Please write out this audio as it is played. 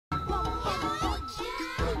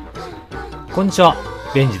こんにちは、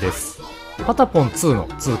ベンジです。パタポン2の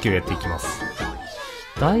続きをやっていきます。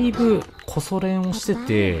だいぶコソ練をして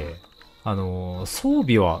て、装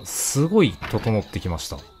備はすごい整ってきまし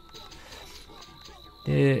た。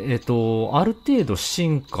で、ある程度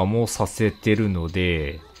進化もさせてるの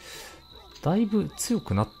で、だいぶ強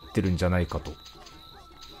くなってるんじゃないかと。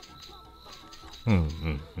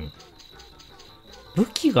武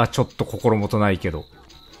器がちょっと心もとないけど、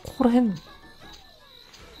ここら辺、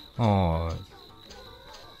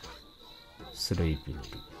スレイビル。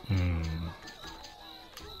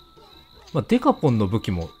まあ、デカポンの武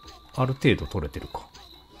器もある程度取れてるか。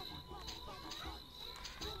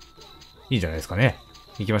いいんじゃないですかね。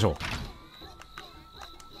行きましょう。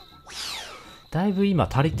だいぶ今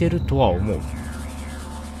足りてるとは思う。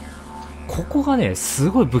ここがね、す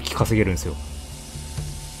ごい武器稼げるんですよ。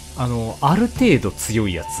ある程度強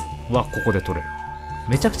いやつはここで取れる。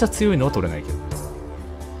めちゃくちゃ強いのは取れないけど。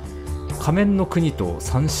仮面の国と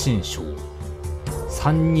三神将。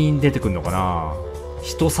3人出てくるのかな。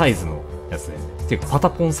1サイズのやつで、ていうかパタ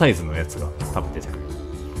ポンサイズのやつが多分出てくる。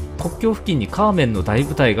国境付近にカーメンの大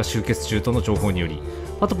部隊が集結中との情報により、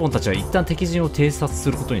パタポンたちは一旦敵陣を偵察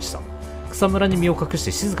することにした。草むらに身を隠し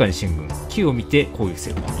て静かに進軍。木を見て攻撃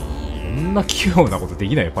せよ。こんな器用なことで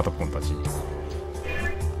きないよ、パタポンたちに。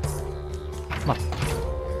まあ、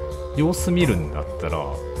様子見るんだったら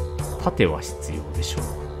盾は必要でしょう。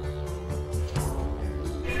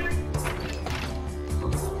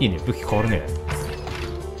いいね、武器変わるね。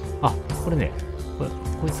あ、これね、こ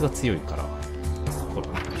いつが強いから、ほら。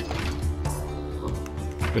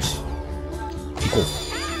よし、行こ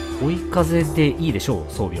う。追い風でいいでしょ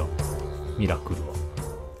う、装備は。ミラクルは。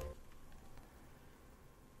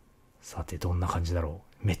さて、どんな感じだろ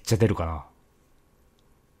う。めっちゃ出るかな。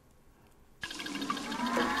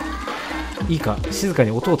いいか、静かに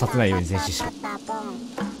音を立てないように前進しろ。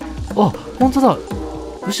あ、ほんとだ。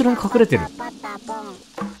後ろに隠れてる。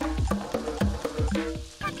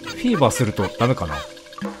フィーバーするとダメかな。し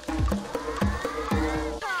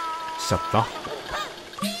ちゃった。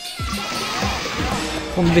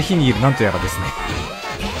飛んで火にいるなんとやらですね。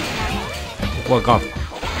ここはガード。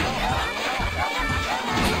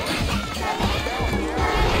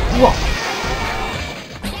うわ、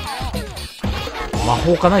魔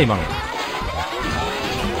法かな今の。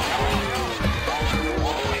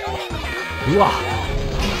うわ、こ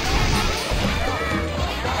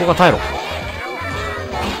こが耐えろ。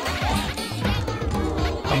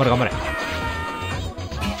頑張れ頑張れ。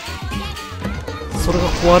それが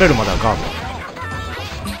壊れるまではガード。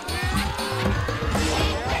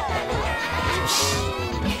よし。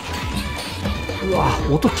うわ、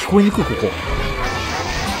音聞こえにくい。ここ。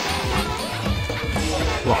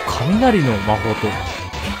うわ、雷の魔法と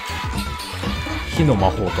火の魔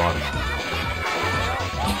法とある。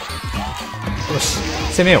よし、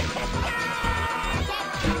攻めよう。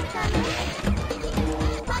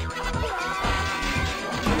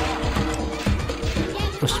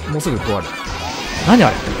よし、もうすぐ壊れる。何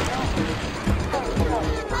あれ。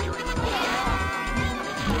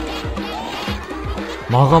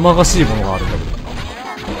まがまがしいものがあるんだけど、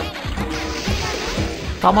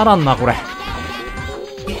たまらんなこれ。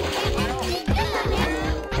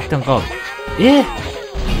一旦カード。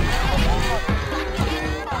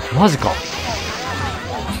マジか。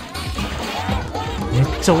めっ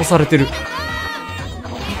ちゃ押されてる。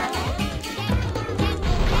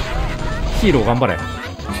ヒーロー頑張れ。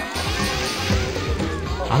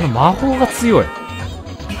魔法が強い。パ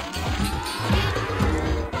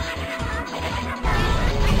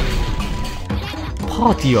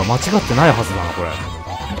ーティーは間違ってないはずだなこれ。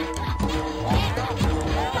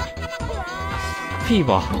フィー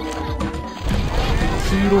バー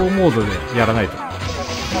ヒーローモードでやらないと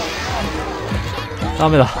ダ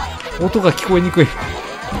メだ。音が聞こえにくい。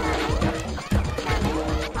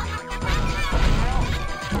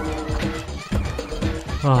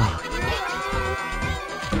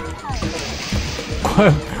こ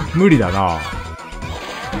れ無理だな。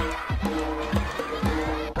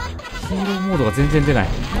ヒーローモードが全然出ない。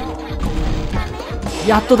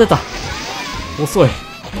やっと出た。遅い。も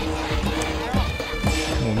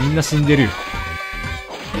うみんな死んでるよ。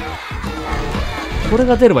これ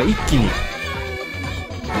が出れば一気に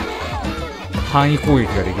範囲攻撃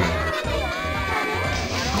ができる。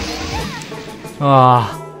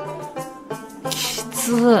き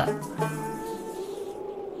つー。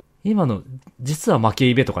今の実は負け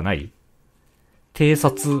イベとかない？偵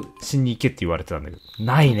察しに行けって言われてたんだけど、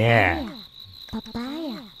ないね。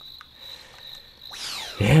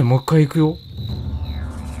もう一回行くよ。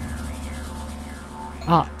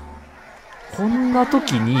あ、こんな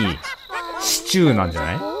時にシチューなんじゃ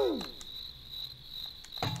ない？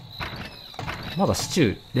まだシチ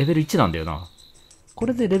ューレベル1なんだよな。こ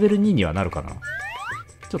れでレベル2にはなるかな。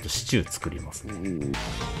ちょっとシチュー作りますね。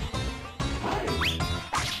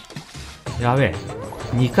やべえ、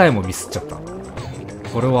2回もミスっちゃった。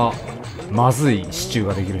これはまずいシチュー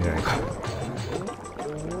ができるんじゃないか。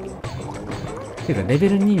ていうかレベ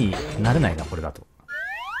ル2になれないな、これだと。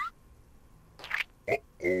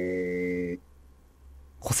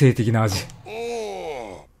個性的な味。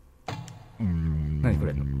何こ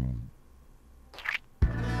れ。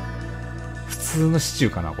普通のシチュ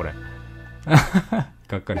ーかなこれ。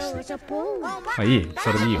がっかりして。あ、いい、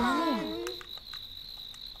それでいいよ。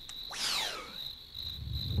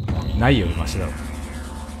ないよりマシだろ。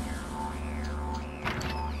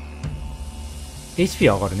HP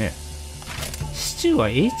上がるね。シチューは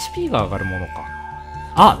HP が上がるものか。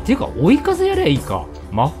あ、っていうか追い風やりゃいいか。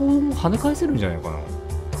魔法も跳ね返せるんじゃないかな。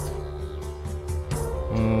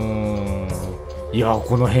いや、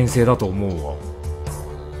この編成だと思うわ。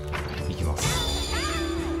いきます。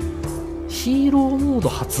ヒーローモード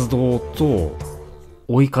発動と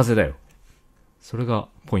追い風だよ。それが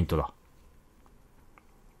ポイントだ。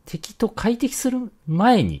敵と快適する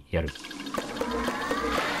前にやる。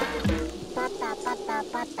パタパタ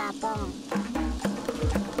パタポン。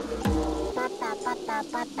パタパタ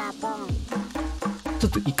パタポン。ちょ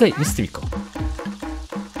っと一回見せてみっか。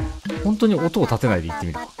本当に音を立てないで言って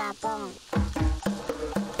みるか。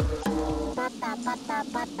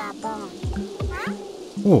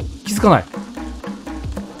おお、気づかない。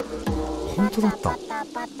本当だった。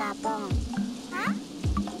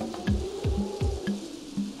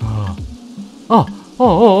ああ、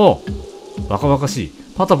バカバカしい。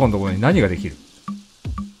パタポンのところに何ができる。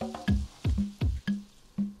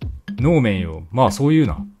ノーメンよ、まあそう言う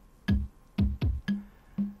な。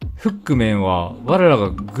フックメンは我ら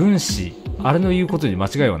が軍師あれの言うことに間違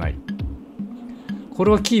いはない。こ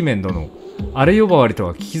れはキーメン殿、あれ呼ばわりと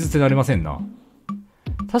は聞き捨てなりませんな。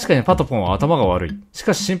確かにパタポンは頭が悪い。し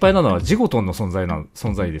かし心配なのはジゴトンの存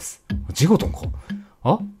在です。ジゴトンか。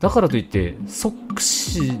あ、だからといって即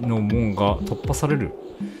死の門が突破される。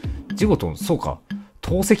ジゴトン、そうか。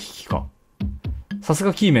透析機か。さす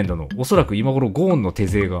がキーメン殿、おそらく今頃ゴーンの手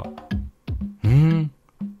勢が。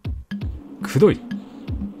くどい。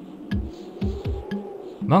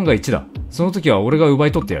万が一だ。その時は俺が奪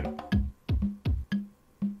い取ってやる。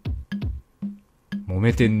揉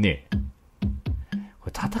めてんねえ。こ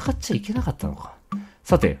れ戦っちゃいけなかったのか。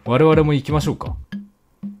さて、我々も行きましょうか。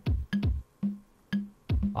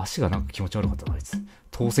足がなんか気持ち悪かったな、あいつ。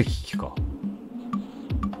透析機か。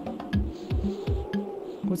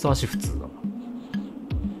こいつ足普通だな。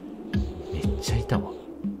めっちゃいたわ。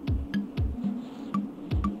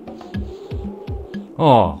あ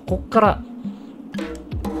あ、こっから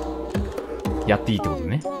やっていいってこと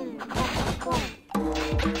ね。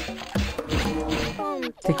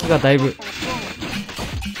敵がだいぶ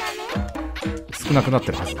少なくなっ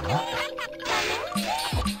てるはずだな。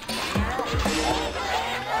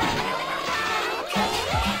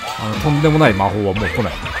とんでもない魔法はもう来な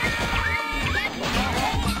い。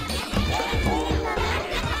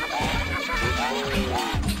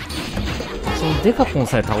そのデカポン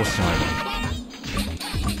さえ倒してしまえば。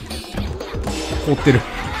凍ってる。よ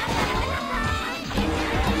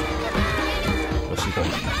し行こ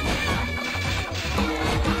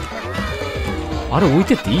う。あれ置い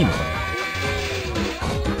てっていいのかね。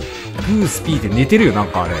グースピーで寝てるよ、なん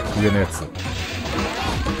かあれ上のやつ。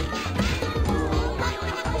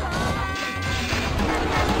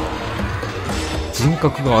人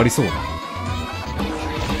格がありそうな。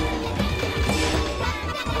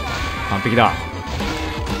完璧だ。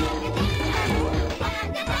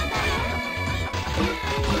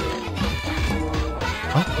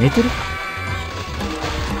あ、寝てる。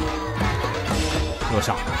よっし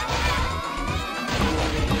ゃ。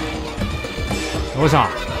よっしゃ。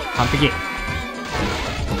完璧。こ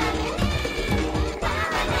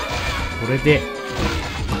れでこ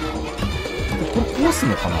れ壊す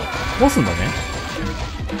のかな。壊すんだね。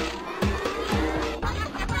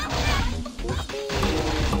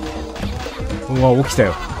うわ、起きた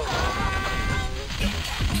よ。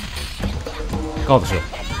ガードしよう。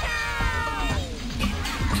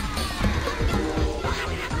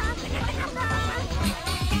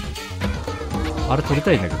あれ取り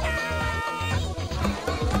たいんだけど。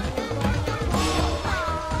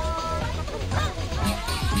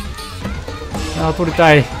あー、取り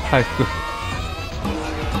たい。回復。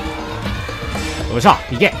よっしゃ、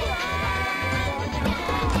いけ。ちょ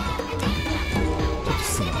っと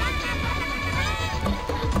進む。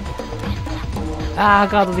あ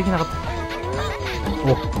ー、ガードできなかった。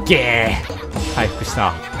オッケー。回復し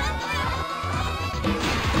た。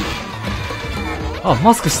あ、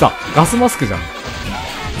マスクした。ガスマスクじゃん。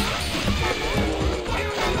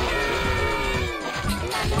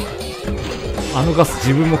あのガス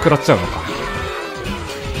自分も食らっちゃうのか。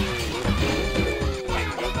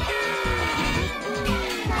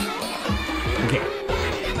オッケー。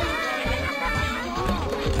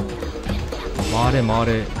回れ回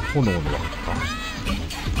れ、炎の輪っか。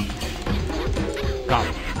ガー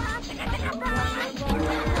ド。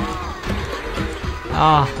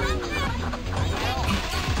ああ。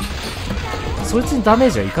そいつにダメー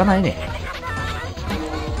ジはいかないね。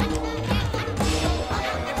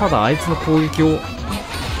ただあいつの攻撃を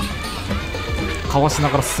かわしな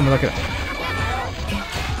がら進むだけだ。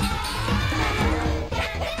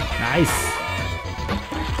ナイス。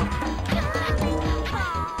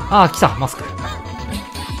ああ、来た。マスク。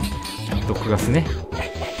毒ガスね。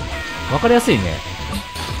わかりやすいね。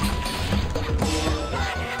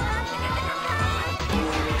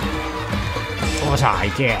よっしゃ、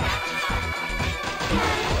いけ。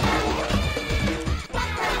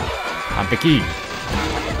完璧。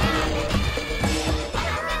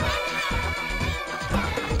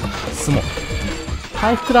進もう。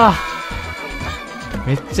回復だ。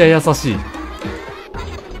めっちゃ優しい。い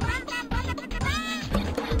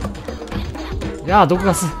やー、毒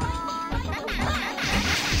ガス。よ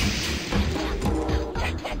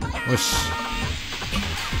し。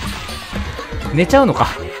寝ちゃうのか。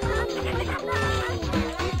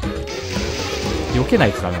避けな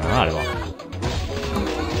いとダメだな、あれは。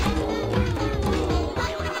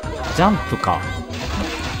ジャンプか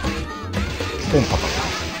ポンパか。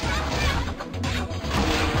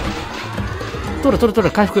取る取る取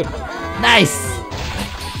る。回復。ナイス。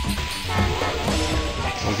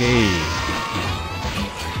オッケ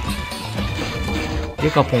ー。デ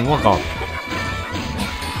カポンはガー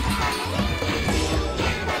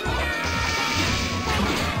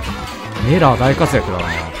ド。メラー大活躍だな。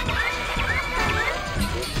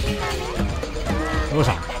よっし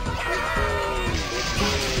ゃ。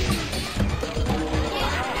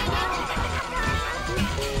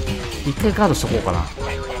一回ガードしとこうかな。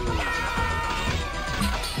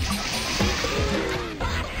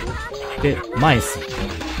で、前に進む。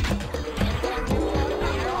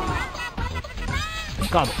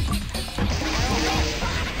ガード。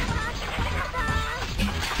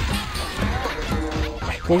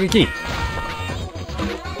攻撃。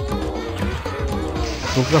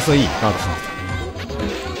毒ガスはいい。ガードしなく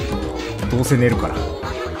て。どうせ寝るから。よ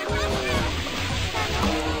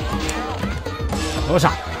っし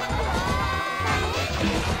ゃ。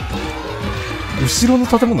後ろの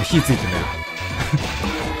建物火ついてんだよ。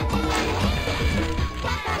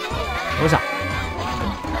よっしゃ。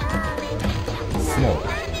スモー。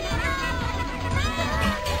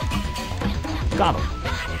ガード。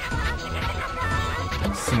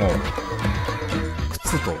スモー。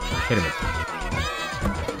靴とヘルメッ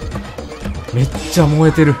ト。めっちゃ燃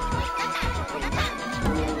えてる。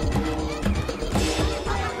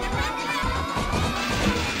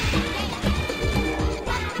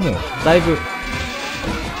もうだいぶ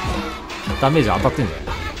ダメージ当たってんじゃない？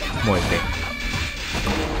燃えて。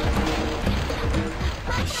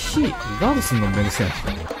火ガードすんのめんどくせえな。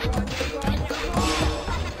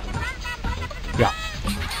いや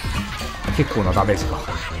結構なダメージか。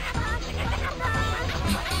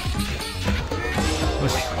よ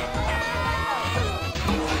し、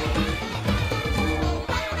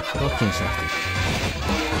これは気にしなくていい。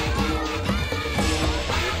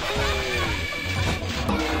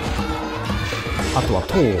あとは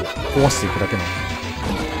塔を壊していくだけの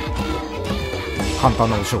簡単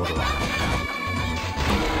なお仕事だ。よ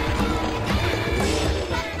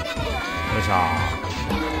いし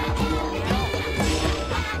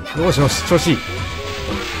ょ。よしよし、調子いい。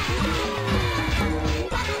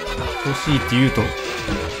調子いいって言うと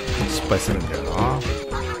失敗するんだよな。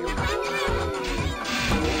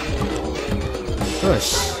よ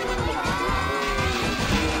し、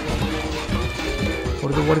こ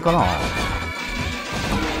れで終わりかな。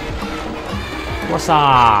壊し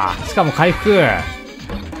たー。しかも回復。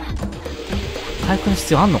回復の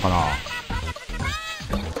必要あんのかな。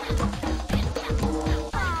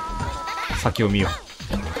先を見よう。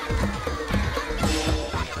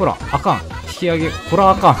ほら、あかん。引き上げ。ほら、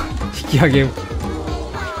あかん。引き上げよう。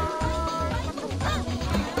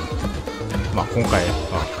まあ、今回は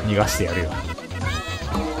逃がしてやるよ。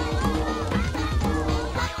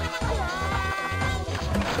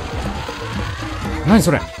何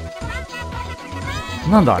それ。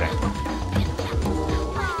なんだあれ。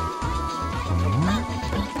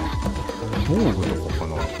防具とかか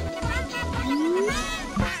な。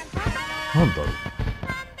なんだろう。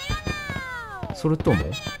それとも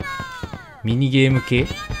ミニゲーム系。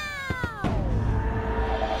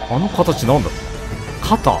あの形なんだ。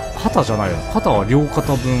肩じゃないよ。肩は両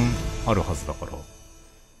肩分あるはずだから。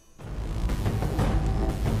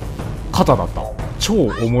肩だった。超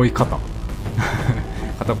重い肩。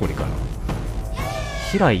肩こりかな。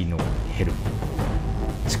平井のヘルム。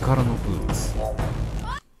力のブーツ。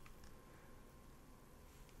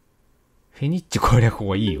フェニッチ攻略法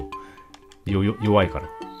はいいよ。弱いから。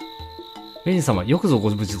ベニ様、よくぞご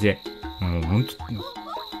無事で。もうほんと、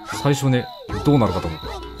最初ね、どうなること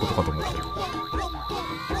かと思ってる。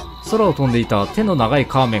空を飛んでいた手の長い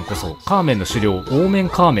カーメンこそ、カーメンの狩猟、オーメン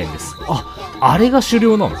カーメンです。あれが狩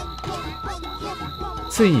猟なの？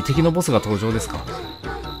ついに敵のボスが登場ですか？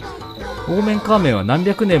オーメンカーメンは何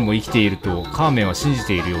百年も生きていると、カーメンは信じ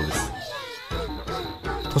ているようです。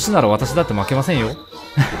年なら私だって負けませんよ。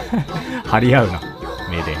張り合うな、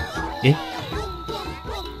名電。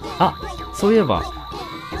そういえば、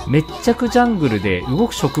めっちゃくジャングルで動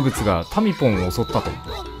く植物がタミポンを襲ったと。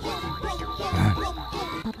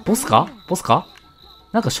ボスか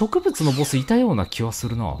なんか植物のボスいたような気はす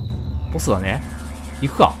るな。ボスだね。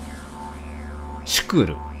行くか。シュク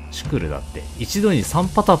ールだって。一度に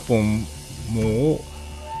3パタポン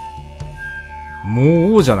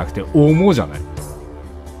もうじゃなくて、もじゃない。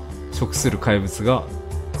食する怪物が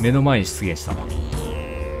目の前に出現した。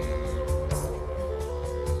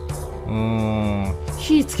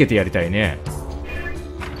火つけてやりたいね。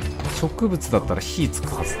植物だったら火つ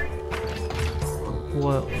くはず。ここ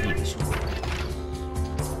はいいでしょう。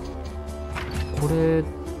これを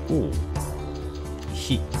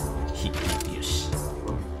火よし。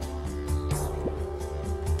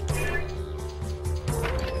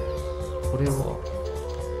これは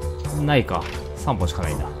ないか。3本しかな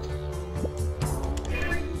いんだ。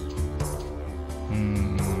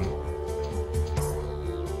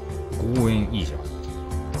応援いいじゃん。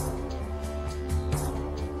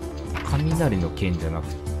雷の剣じゃな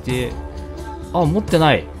くて、持って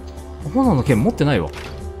ない。炎の剣持ってないわ。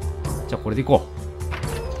じゃあこれでいこ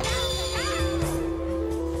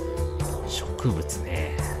う。植物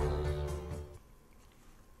ね。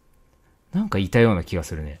なんかいたような気が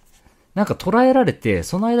するね。なんか捕らえられて、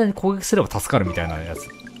その間に攻撃すれば助かるみたいなやつ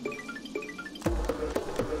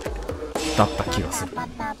だった気がする。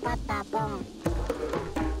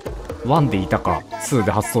1でいたか2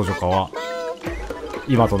で初登場かは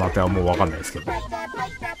今となってはもう分かんないですけど。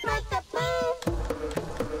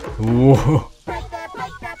おお、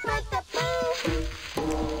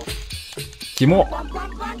キモ。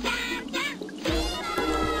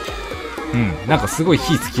なんかすごい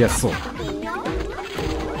火つきやすそう。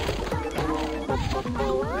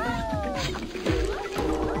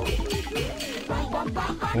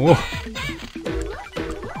おお、こ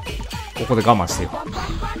こで我慢してよ。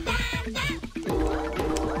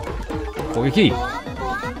攻撃。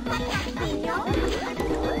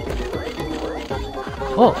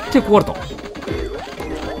手壊れた。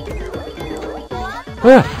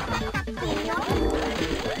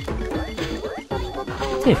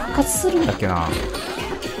手復活するんだっけな。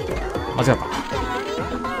間違った。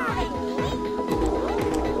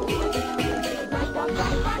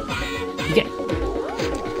いけ。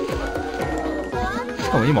し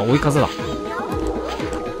かも今追い風だ。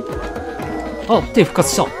手復活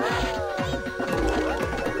した。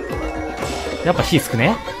やっぱ火つく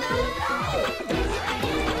ね。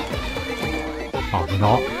危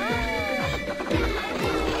な。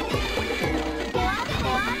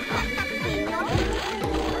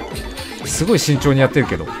すごい慎重にやってる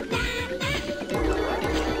けど、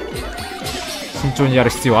慎重にやる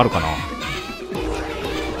必要あるかな。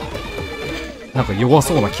なんか弱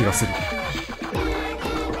そうな気がする。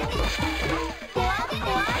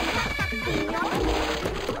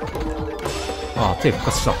手復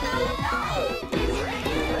活した。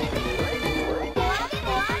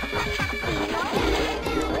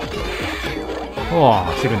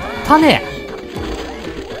切るんだ。種。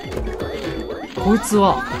こいつ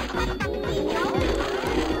は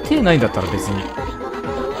手ないんだったら別に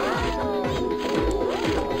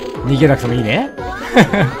逃げなくてもいいね。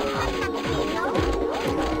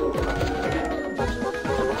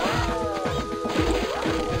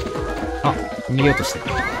逃げようとしてる。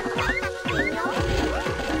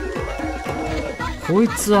こい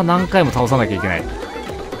つは何回も倒さなきゃいけない。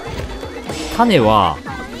種は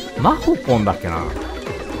マホポンだっけな。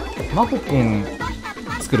マホポン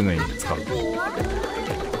作るのに使う。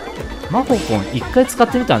マホポン一回使っ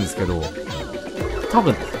てみたんですけど、多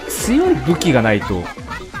分強い武器がないと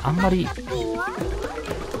あんまり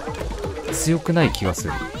強くない気がす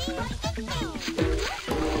る。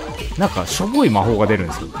なんかしょぼい魔法が出るん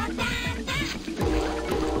ですよ。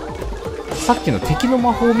さっきの敵の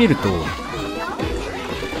魔法を見ると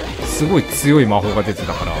すごい強い魔法が出て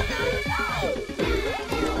たから、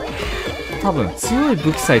多分強い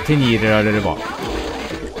武器さえ手に入れられれば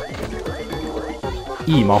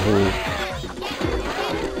いい魔法を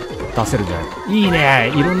出せるんじゃないか。いい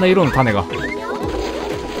ね、いろんな色の種が。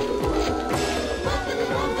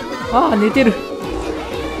ああ、寝てる。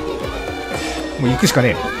もう行くしか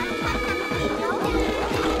ね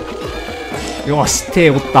え。よし、手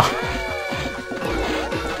折った。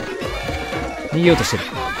逃げようとしてる。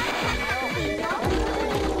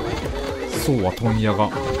そうは問屋が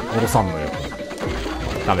下ろさんのよ。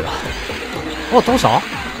ダメだ。あ、どうした？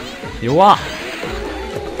弱っ。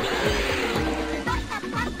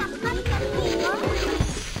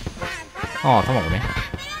ああ、卵ね。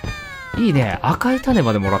いいね、赤い種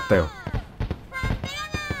までもらったよ。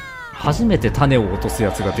初めて種を落とす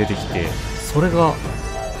やつが出てきて、それが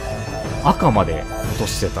赤まで落と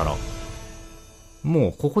してたら、も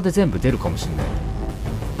うここで全部出るかもしんない。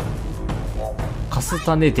カス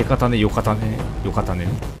種、デカ種、ヨカ種、ヨカ種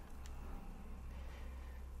ね。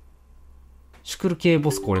シュクル系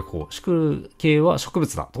ボス攻略法。シュクル系は植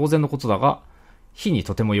物だ。当然のことだが、火に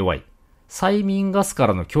とても弱い。催眠ガスか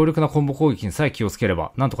らの強力なコンボ攻撃にさえ気をつけれ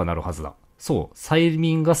ば、なんとかなるはずだ。そう、催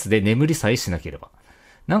眠ガスで眠りさえしなければ。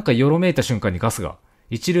なんかよろめいた瞬間にガスが。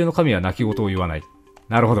一流の神は泣き言を言わない。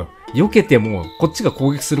なるほど。避けても、こっちが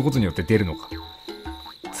攻撃することによって出るのか。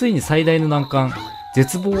ついに最大の難関、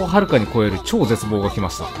絶望をはるかに超える超絶望が来ま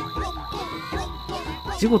した。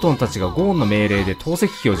ジゴトンたちがゴーンの命令で投石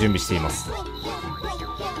機を準備しています。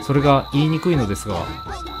それが言いにくいのですが、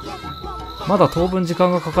まだ当分時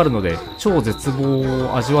間がかかるので、超絶望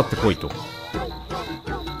を味わってこいと。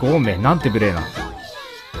ゴーンめ、なんて無礼な。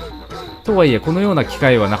とはいえ、このような機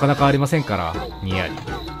会はなかなかありませんから、にやり。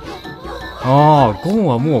ああ、ゴーン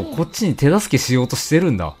はもうこっちに手助けしようとして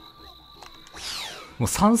るんだ。もう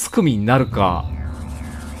三すくみになるか、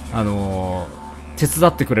手伝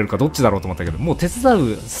ってくれるかどっちだろうと思ったけど、もう手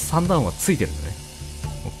伝う三段はついてるんだね。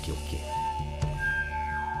オッケーオッケ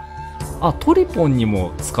ー。あ、トリポンに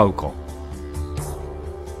も使うか。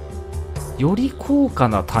より高価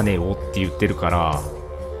な種をって言ってるから、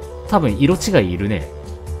多分色違いいるね。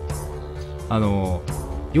よ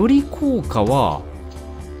り高価は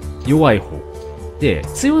弱い方で、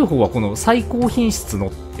強い方はこの最高品質の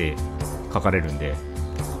って書かれるんで、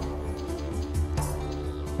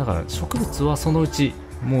だから植物はそのうち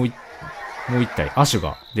もう一体亜種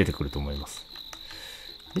が出てくると思います。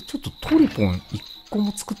ちょっとトリポン1個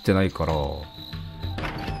も作ってないから、合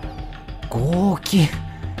金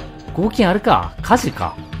あるか、火事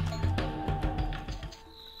か。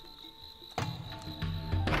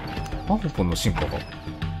マホポンの進化が、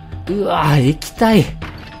うわー、液体。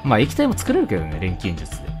まあ液体も作れるけどね、錬金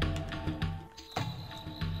術で。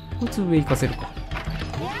こいつ上行かせるか。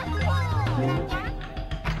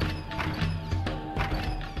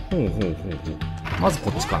ほうほうほうほう。まず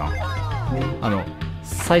こっちかな。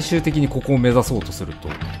最終的にここを目指そうとすると、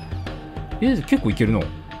結構いけるの。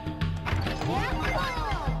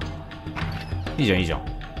いいじゃんいいじゃん。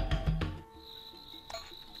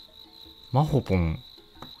マホポン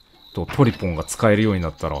とトリポンが使えるようにな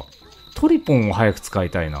ったら、トリポンを早く使い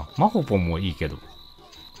たいな。マホポンもいいけど、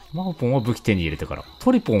マホポンは武器手に入れてから、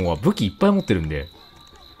トリポンは武器いっぱい持ってるんで、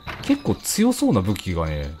結構強そうな武器が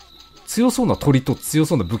ね、強そうな鳥と強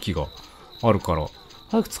そうな武器があるから、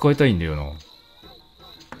早く使いたいんだよな。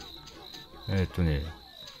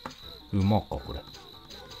馬か、これ。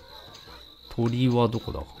鳥はど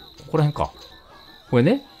こだ？ここら辺か。これ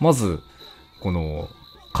ね、まず、この、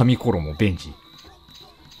紙衣、ベンジ。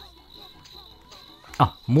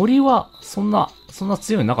あ、森は、そんな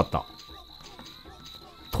強いのなかった。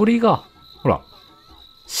鳥が、ほら、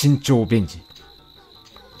身長ベンジ。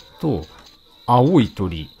と、青い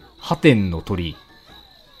鳥、破天の鳥、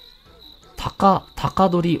高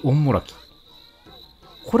鳥オンモラキ。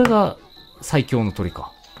これが最強の鳥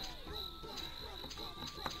か。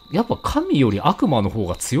やっぱ神より悪魔の方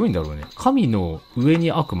が強いんだろうね。神の上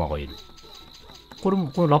に悪魔がいる。こ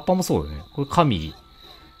のラッパもそうだよね。これ雷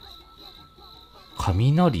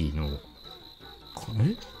の、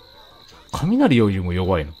雷よりも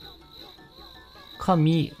弱いの。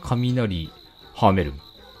雷、ハーメルン。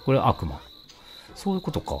これ悪魔。そういう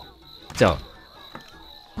ことか。じゃあ、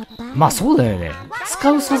まあそうだよね。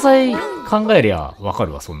使う素材考えりゃわか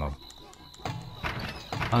るわ、そんな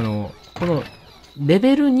の。この、レ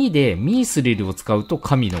ベル2でミースリルを使うと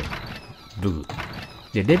神の武具。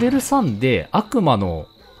で、レベル3で悪魔の、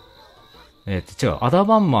アダ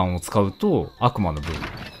バンマンを使うと悪魔の武具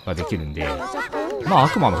ができるんで、まあ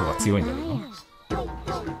悪魔の方が強いんだけどね。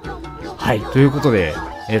はい、ということで、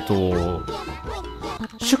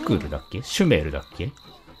シュクルだっけシュメールだっけ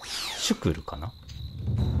シュクルかな。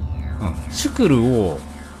シュクルを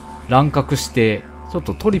乱獲して、ちょっ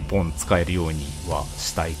とトリポン使えるようには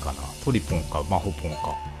したいかな。トリポンか、マホポン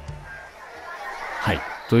か。はい。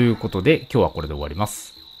ということで、今日はこれで終わりま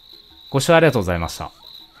す。ご視聴ありがとうございました。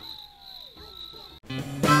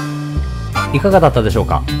いかがだったでしょう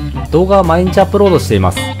か。動画は毎日アップロードしてい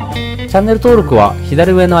ます。チャンネル登録は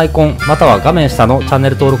左上のアイコン、または画面下のチャンネ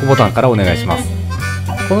ル登録ボタンからお願いします。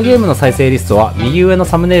このゲームの再生リストは右上の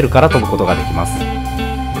サムネイルから飛ぶことができます。チ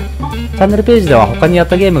ャンネルページでは他にやっ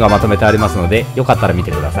たゲームがまとめてありますので、よかったら見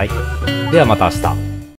てください。ではまた明日。